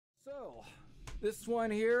This one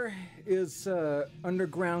here is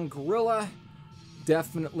Underground Guerrilla.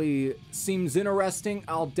 Definitely seems interesting.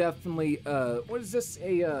 I'll definitely, what is this?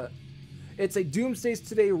 It's a Doomsday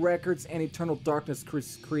Today Records and Eternal Darkness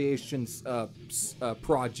Creations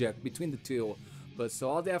project between the two. But so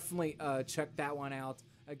I'll definitely check that one out.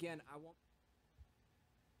 Again, I won't.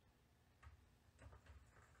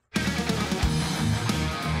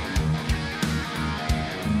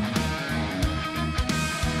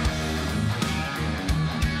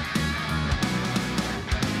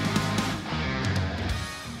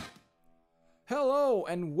 Hello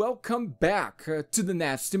and welcome back to the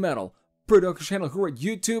Nasty Metal Production channel here at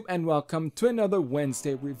YouTube, and welcome to another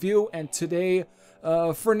Wednesday review. And today,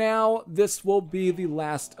 for now, this will be the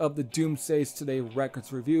last of the Doomsday Today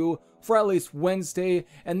Records review for at least Wednesday,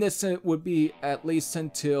 and this would be at least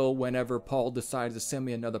until whenever Paul decides to send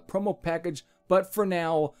me another promo package. But for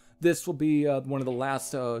now, this will be one of the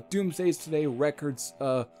last Doomsday Today Records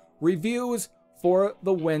reviews for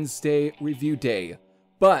the Wednesday review day.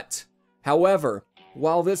 But however,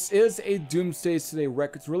 while this is a Doomsday Today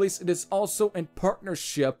Records release, it is also in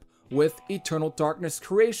partnership with Eternal Darkness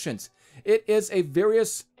Creations. It is a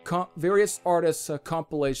various artists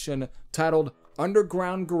compilation titled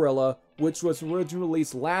Underground Guerrilla, which was originally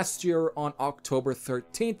released last year on October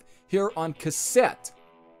 13th here on cassette.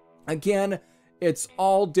 Again, it's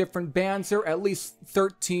all different bands here, at least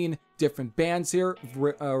 13 different bands here,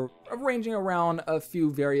 ranging around a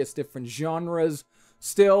few various different genres.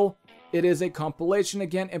 Still, it is a compilation,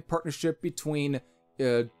 again, in partnership between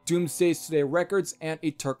Doomsday Today Records and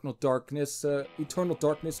Eternal Darkness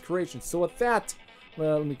Creations. So with that,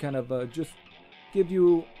 well, let me kind of just give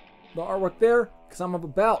you the artwork there, because I'm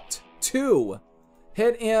about to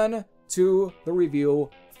head in to the review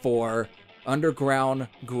for Underground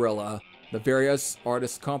Guerrilla, the various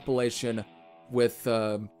artists compilation with,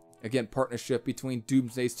 again, partnership between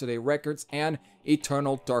Doomsday Today Records and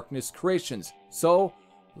Eternal Darkness Creations. So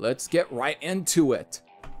let's get right into it.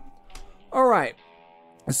 Alright,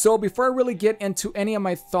 so before I really get into any of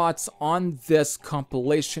my thoughts on this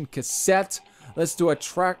compilation cassette, let's do a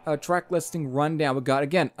track listing rundown. We got,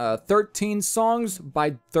 again, 13 songs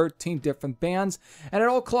by 13 different bands, and it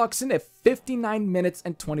all clocks in at 59 minutes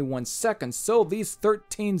and 21 seconds. So these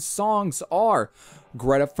 13 songs are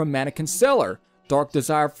Greta from Mannequin Cellar, Dark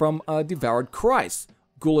Desire from Devoured Christ,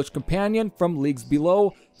 Ghoulish Companion from Leagues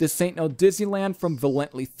Below, This Ain't No Disneyland from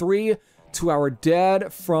Violently 3, 2 Hour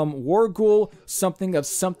Dead from Warghoul, Something of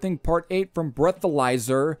Something Part 8 from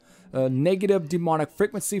Breathalyzer, Negative Demonic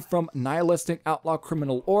Frequency from Nihilistic Outlaw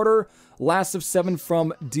Criminal Order, Last of 7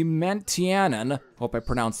 from Dementianon, hope I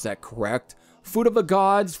pronounced that correct, Food of the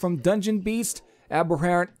Gods from Dungeon Beast,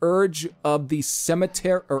 Aberrant Urge of the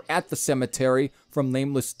Cemetery, or At the Cemetery from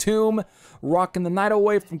Nameless Tomb, Rockin' the Night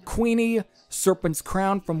Away from Queenie, Serpent's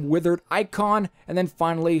Crown from Withered Icon, and then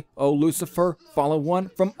finally, Oh Lucifer, Fallen One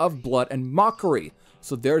from Of Blood and Mockery.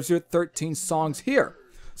 So there's your 13 songs here.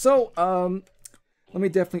 So, let me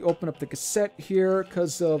definitely open up the cassette here,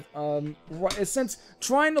 because of, since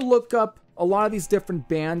trying to look up a lot of these different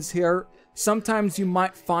bands here, sometimes you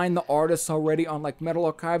might find the artists already on like Metal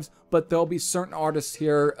Archives, but there'll be certain artists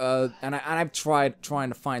here, and I've tried trying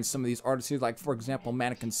to find some of these artists here, like for example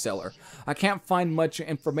Mannequin Cellar. I can't find much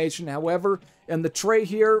information. However, in the tray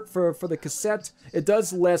here for the cassette, it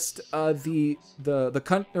does list the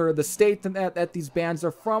state that these bands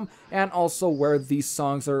are from, and also where these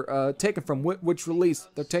songs are taken from, which release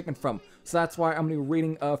they're taken from. So that's why I'm going to be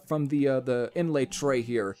reading from the inlay tray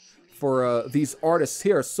here for these artists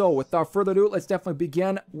here. So without further ado, let's definitely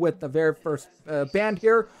begin with the very first band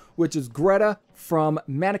here, which is Greta from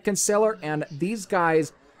Mannequin Cellar, and these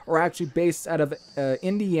guys are actually based out of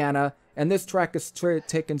Indiana, and this track is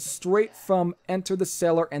taken straight from Enter the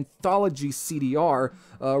Cellar Anthology CDR,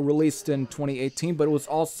 released in 2018, but it was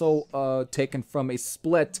also taken from a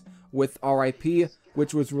split with RIP,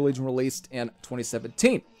 which was originally released in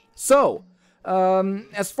 2017. So,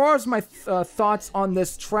 as far as my thoughts on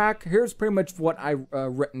this track, here's pretty much what I've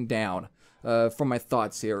written down for my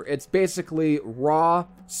thoughts here. It's basically raw,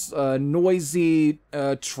 noisy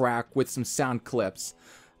track with some sound clips,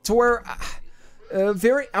 to where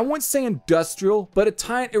I wouldn't say industrial, but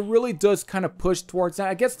it really does kind of push towards that.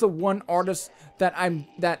 I guess the one artist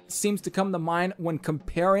that seems to come to mind when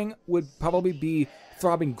comparing would probably be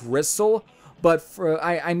Throbbing Gristle. But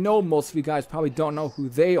I know most of you guys probably don't know who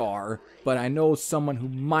they are, but I know someone who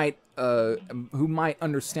might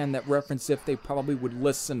understand that reference if they probably would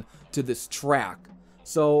listen to this track.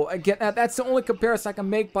 So again, that's the only comparison I can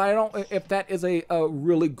make, but I don't know if that is a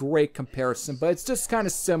really great comparison, but it's just kind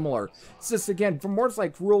of similar. It's just, again, for more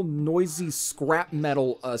like real noisy scrap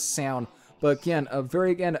metal sound, but again,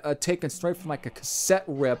 taken straight from like a cassette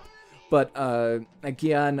rip, but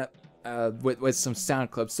again, with some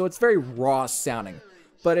sound clips. So it's very raw sounding,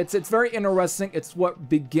 but it's very interesting. It's what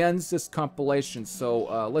begins this compilation.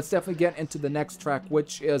 So let's definitely get into the next track,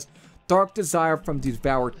 which is Dark Desire from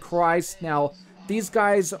Devoured Christ. Now, these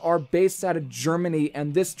guys are based out of Germany,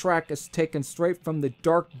 and this track is taken straight from the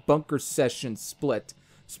Dark Bunker Session split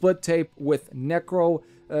tape with Necro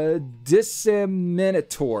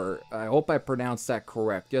Disseminator. I hope I pronounced that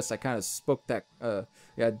correct. Yes, I kind of spoke that.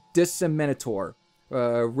 Yeah, Disseminator.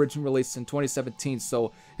 Originally released in 2017.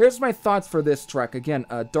 So here's my thoughts for this track. Again,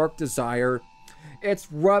 Dark Desire.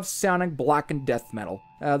 It's rough sounding black and death metal.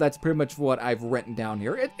 That's pretty much what I've written down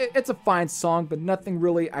here. It's a fine song, but nothing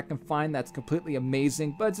really I can find that's completely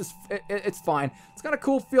amazing. But it's fine. It's got a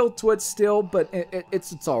cool feel to it still, but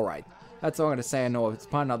it's all right. That's all I'm gonna say. I know it's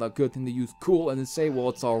probably not a good thing to use cool and then say, well,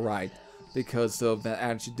 it's all right, because of that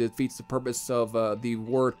actually defeats the purpose of the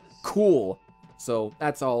word cool. So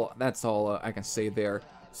that's all I can say there.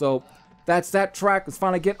 So that's that track. Let's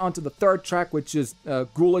finally get onto the third track, which is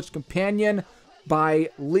Ghoulish Companion by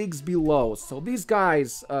Leagues Below. So these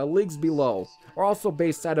guys, Leagues Below, are also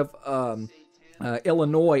based out of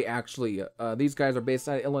Illinois, actually. These guys are based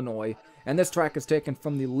out of Illinois, and this track is taken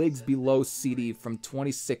from the Leagues Below CD from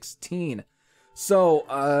 2016. So,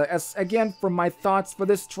 again, for my thoughts for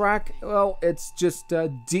this track, well, it's just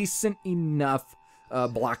decent enough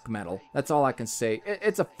black metal. That's all I can say.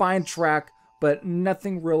 It's a fine track, but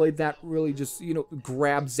nothing really that really just,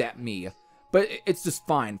 grabs at me. But it's just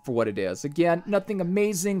fine for what it is. Again, nothing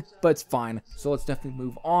amazing, but it's fine. So let's definitely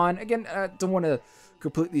move on. Again, I don't want to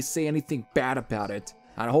completely say anything bad about it.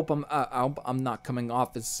 I hope I'm not coming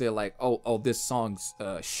off as say like, oh, this song's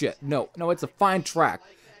shit. No, it's a fine track.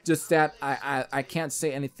 Just that I can't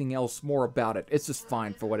say anything else more about it. It's just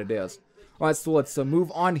fine for what it is. All right, so let's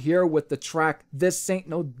move on here with the track This Ain't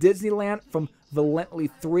No Disneyland from Valently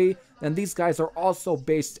 3. And these guys are also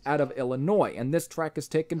based out of Illinois. And this track is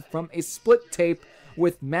taken from a split tape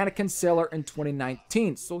with Mannequin Sailor in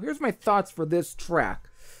 2019. So here's my thoughts for this track.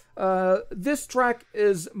 This track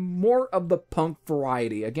is more of the punk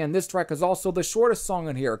variety. Again, this track is also the shortest song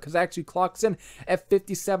on here because it actually clocks in at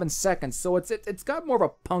 57 seconds. So it's got more of a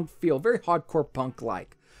punk feel, very hardcore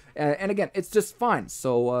punk-like. And again, it's just fine.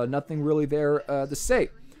 So nothing really there to say.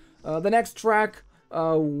 The next track,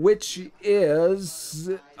 which is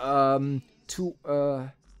To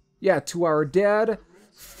Our Dead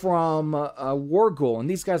from Wargul, and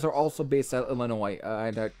these guys are also based out of Illinois.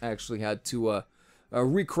 I actually had to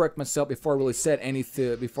recorrect myself before I really said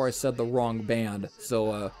anything, before I said the wrong band.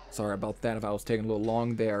 So sorry about that if I was taking a little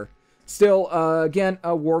long there. Still, again,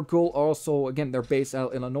 Wargul also, again, they're based out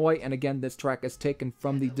of Illinois, and again, this track is taken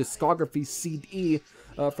from the discography CD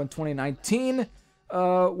from 2019,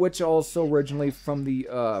 which also originally from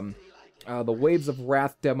the Waves of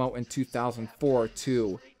Wrath demo in 2004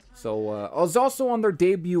 too. So it was also on their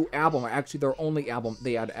debut album, actually their only album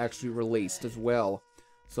they had actually released as well.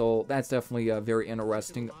 So that's definitely very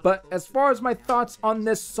interesting. But as far as my thoughts on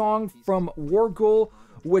this song from Wargul,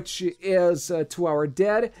 which is To Our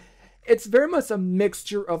Dead, it's very much a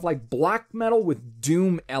mixture of like black metal with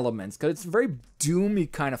doom elements, because it's a very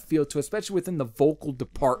doomy kind of feel to it, especially within the vocal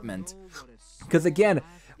department. Because again,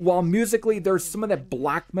 while musically there's some of that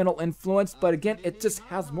black metal influence, but again, it just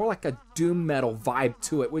has more like a doom metal vibe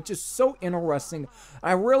to it, which is so interesting.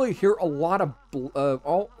 I really hear a lot of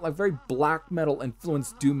all like very black metal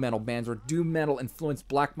influenced doom metal bands, or doom metal influenced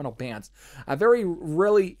black metal bands. I very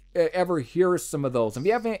rarely ever hear some of those. If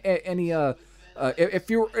you have any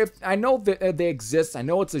if I know that they exist, I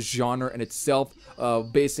know it's a genre in itself,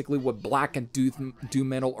 basically with black and doom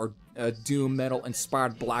metal, or doom metal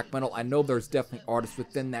inspired black metal. I know there's definitely artists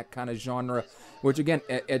within that kind of genre, which again,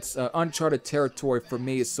 it's uncharted territory for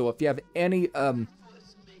me. So if you have any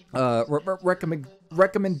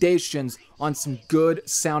recommendations on some good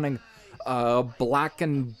sounding black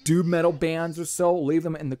and doom metal bands or so, leave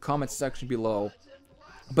them in the comment section below.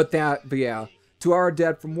 But yeah, To Our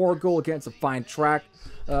Dead from Wargul, again, it's a fine track.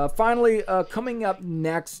 Finally, coming up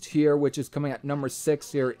next here, which is coming at number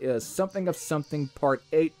 6 here, is Something of Something Part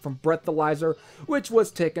 8 from Breathalyzer, which was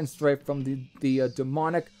taken straight from the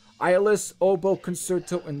Demonic Eyeless Oboe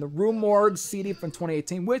Concerto in the Rue Morgue CD from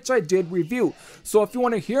 2018, which I did review. So if you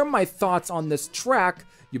want to hear my thoughts on this track,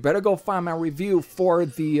 you better go find my review for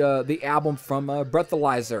the album from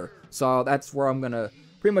Breathalyzer. So that's where I'm going to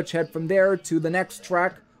pretty much head from there to the next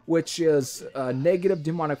track, which is Negative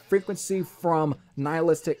Demonic Frequency from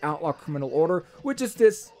Nihilistic Outlaw Criminal Order, which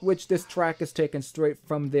this track is taken straight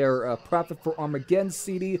from their Prophet for Armageddon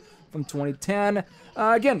CD from 2010.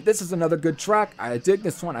 Again, this is another good track. I dig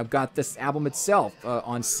this one. I've got this album itself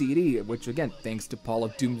on CD, which again, thanks to Paul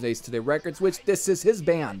of Doomsday's Today Records, which this is his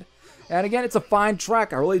band. And again, it's a fine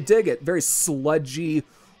track. I really dig it. Very sludgy,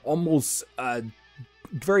 almost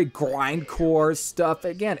very grindcore stuff.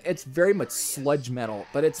 Again, it's very much sludge metal,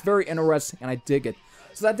 but it's very interesting, and I dig it.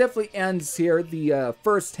 So that definitely ends here the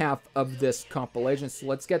first half of this compilation. So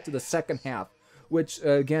let's get to the second half, which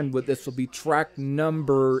again, with this will be track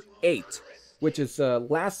number 8, which is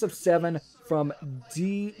Last of 7 from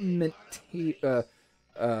Dementianen.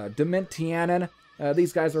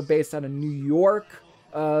 These guys are based out of New York.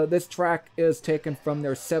 This track is taken from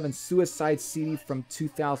their 7 Suicide CD from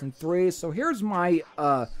 2003. So here's my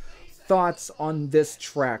thoughts on this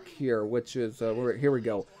track here, which is, here we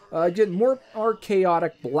go. Again, more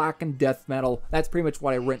chaotic black and death metal. That's pretty much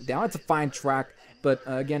what I written down. It's a fine track, but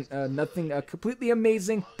again, nothing completely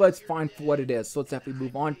amazing, but it's fine for what it is. So let's definitely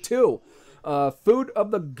move on to Food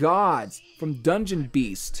of the Gods from Dungeon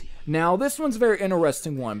Beast. Now, this one's a very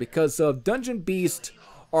interesting one because Dungeon Beast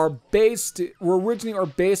were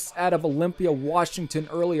originally based out of Olympia, Washington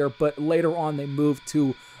earlier, but later on they moved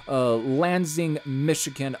to Lansing,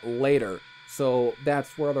 Michigan later. So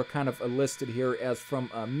that's where they're kind of listed here as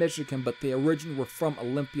from Michigan, but they originally were from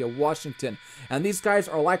Olympia, Washington. And these guys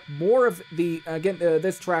are like more of the, again,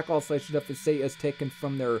 this track also I should have to say is taken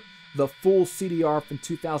from the full CDR from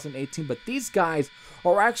 2018, but these guys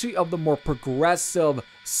are actually of the more progressive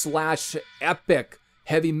 / epic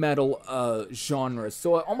heavy metal genres.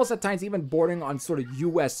 So almost at times even bordering on sort of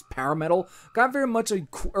US power metal. Got very much a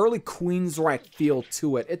early Queensryche feel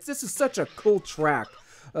to it. This is such a cool track.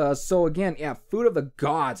 So again, yeah, Food of the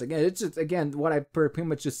Gods. Again, it's just, again, what I pretty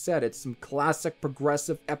much just said. It's some classic,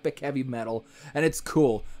 progressive, epic heavy metal, and it's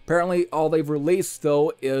cool. Apparently, all they've released,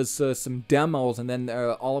 though, is some demos, and then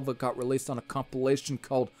all of it got released on a compilation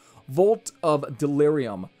called Vault of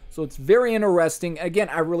Delirium. So it's very interesting. Again,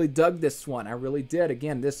 I really dug this one. I really did.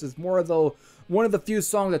 Again, this is more, though, one of the few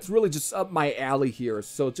songs that's really just up my alley here.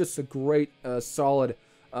 So just a great, solid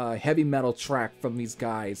heavy metal track from these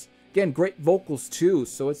guys. Again, great vocals too,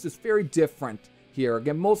 so it's just very different here.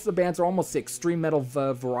 Again, most of the bands are almost the extreme metal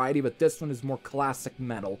variety, but this one is more classic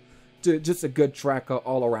metal. Just a good track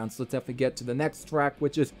all around. So let's definitely get to the next track,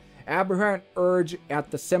 which is Aberrant Urge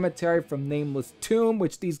at the Cemetery from Nameless Tomb,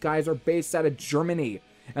 which these guys are based out of Germany.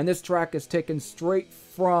 And this track is taken straight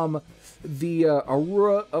from the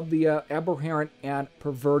Aurora of the Aberrant and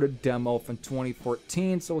Perverted demo from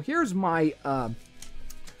 2014. So here's my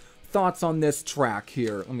thoughts on this track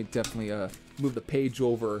here. Let me definitely move the page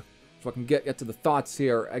over so I can get to the thoughts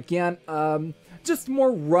here. Again, just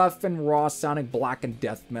more rough and raw sounding black and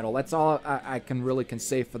death metal. That's all I can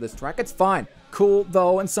say for this track. It's fine. Cool,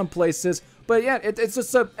 though, in some places. But yeah, it's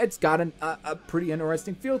just it's got a pretty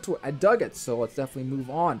interesting feel to it. I dug it, so let's definitely move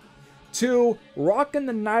on to Rockin'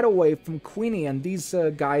 the Night Away from Queenie. And these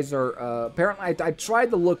guys are, apparently, I tried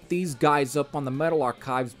to look these guys up on the Metal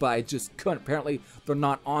Archives, but I just couldn't. Apparently, they're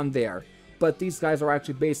not on there. But these guys are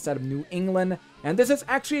actually based out of New England. And this is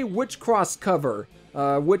actually a Witchcross cover.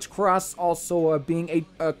 Witchcross also being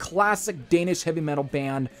a classic Danish heavy metal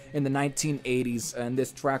band in the 1980s. And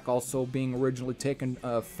this track also being originally taken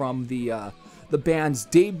from the band's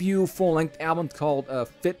debut full-length album called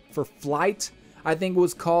Fit for Flight, I think it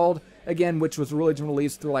was called. Again, which was originally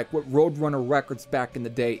released through like Roadrunner Records back in the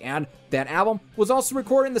day. And that album was also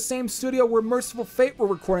recorded in the same studio where Merciful Fate were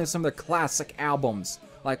recording some of their classic albums,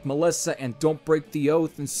 like Melissa and Don't Break the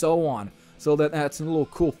Oath and so on. So that's a little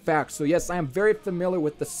cool fact. So yes, I am very familiar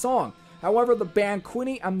with the song. However, the band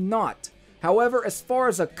Queenie, I'm not. However, as far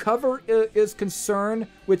as a cover is concerned,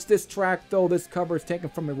 which this track, though, this cover is taken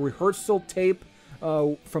from a rehearsal tape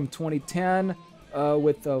from 2010.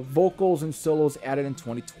 With vocals and solos added in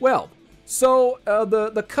 2012. So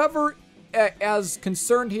the cover as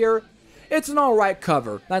concerned here, it's an alright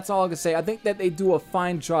cover. That's all I can say. I think that they do a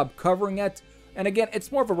fine job covering it. And again,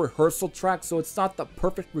 it's more of a rehearsal track, so it's not the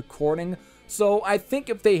perfect recording. So I think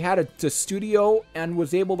if they had a studio and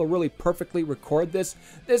was able to really perfectly record this,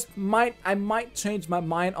 I might change my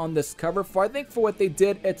mind on this cover. I think for what they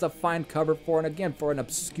did, it's a fine cover for, and again, for an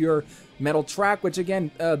obscure metal track, which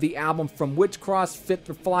again, the album from Witchcross, Fit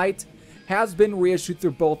for Flight, has been reissued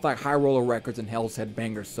through both like High Roller Records and Hell's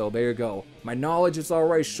Headbangers. So there you go. My knowledge is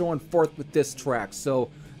already showing forth with this track, so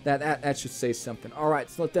that should say something. All right,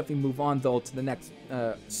 so let's definitely move on though to the next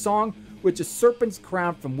song, which is Serpent's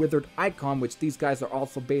Crown from Withered Icon, which these guys are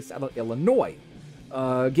also based out of Illinois.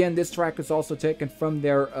 Again, this track is also taken from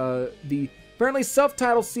their the apparently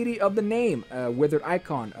self-titled CD of the name, Withered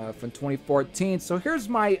Icon, from 2014. So here's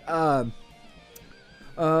my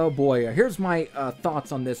Oh boy, here's my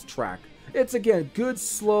thoughts on this track. It's again good,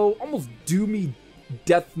 slow, almost doomy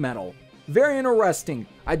death metal. Very interesting.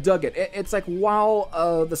 I dug it. It's like while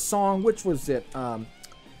the song, which was it?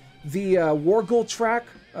 The Wargle track,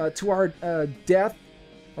 To Our Death,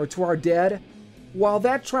 or To Our Dead. While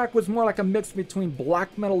that track was more like a mix between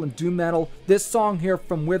black metal and doom metal, this song here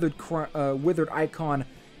from Withered Icon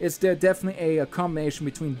is definitely a combination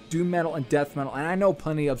between doom metal and death metal. And I know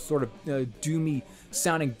plenty of sort of doomy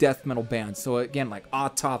sounding death metal bands. So again, like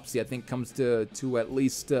Autopsy, I think comes to at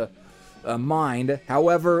least mind.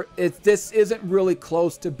 However, this isn't really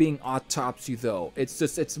close to being Autopsy though.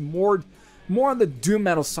 It's more on the doom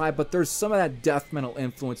metal side, but there's some of that death metal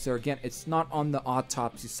influence there. Again, it's not on the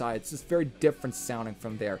Autopsy side. It's just very different sounding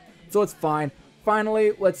from there. So it's fine.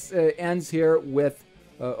 Finally, let's ends here with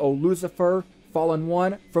O Lucifer, Fallen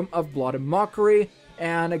One from Of Blood and Mockery.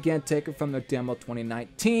 And again, taken from their demo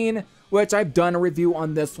 2019, which I've done a review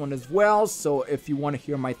on this one as well. So if you want to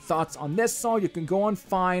hear my thoughts on this song, you can go and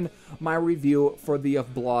find my review for the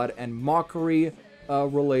Of Blood and Mockery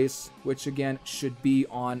release, which again should be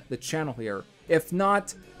on the channel here. If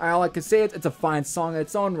not, all I can say is it's a fine song in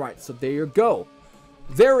its own right. So there you go.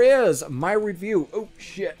 There is my review. Oh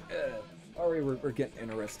shit. Sorry, we're getting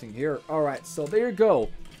interesting here. All right, so there you go.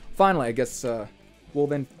 Finally, I guess we'll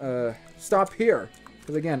then stop here.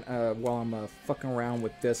 Because again, while I'm fucking around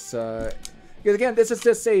with this, because again, this is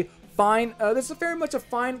just a fine, this is very much a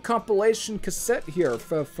fine compilation cassette here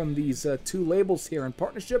from these two labels here in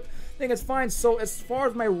partnership. I think it's fine. So as far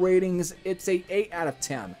as my ratings, it's a 8 out of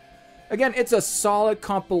 10. Again, it's a solid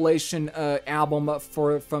compilation album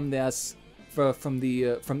from these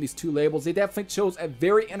two labels. They definitely chose a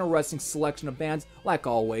very interesting selection of bands, like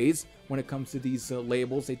always. When it comes to these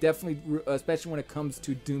labels, they definitely, especially when it comes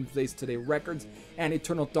to Doomsday's Today Records and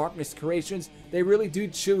Eternal Darkness Creations, they really do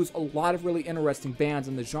choose a lot of really interesting bands,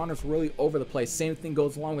 and the genre's really over the place. Same thing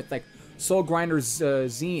goes along with like Soul Grinder's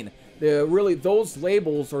Zine. Really, those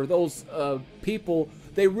labels or those people,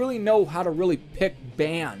 they really know how to really pick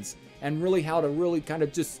bands and really how to really kind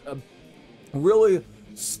of just really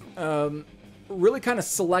kind of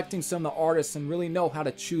selecting some of the artists and really know how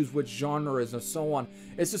to choose which genres and so on.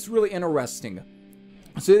 It's just really interesting.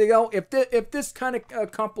 So there you go. If this kind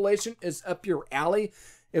of compilation is up your alley,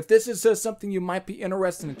 if this is something you might be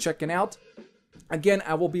interested in checking out, again,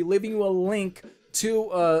 I will be leaving you a link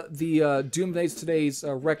to the Doomsday's Today's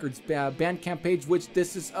Records Bandcamp page, which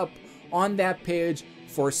this is up on that page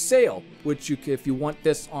for sale, which you can, if you want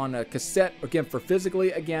this on a cassette, again, for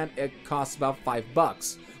physically, again, it costs about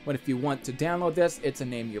 $5. But if you want to download this, it's a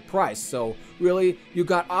name your price. So really, you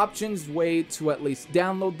got options, way to at least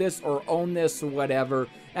download this or own this or whatever.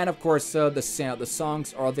 And of course, the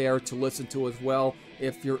songs are there to listen to as well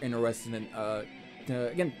if you're interested in,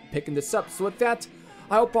 again, picking this up. So with that,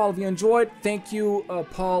 I hope all of you enjoyed. Thank you,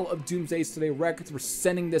 Paul of Doomsday's Today Records, for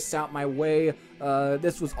sending this out my way.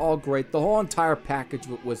 This was all great. The whole entire package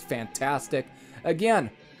was fantastic. Again,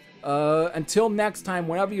 until next time,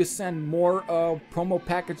 whenever you send more promo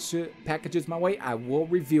packages my way, I will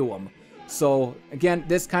review them. So again,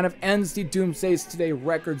 this kind of ends the Doomsday's Today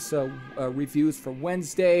Records reviews for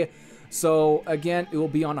Wednesday. So again, it will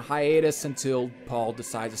be on a hiatus until Paul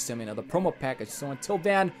decides to send me another promo package. So until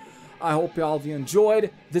then, I hope all of you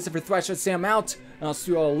enjoyed. This is for Thresh, I'm out, and I'll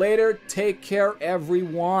see you all later. Take care,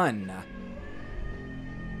 everyone.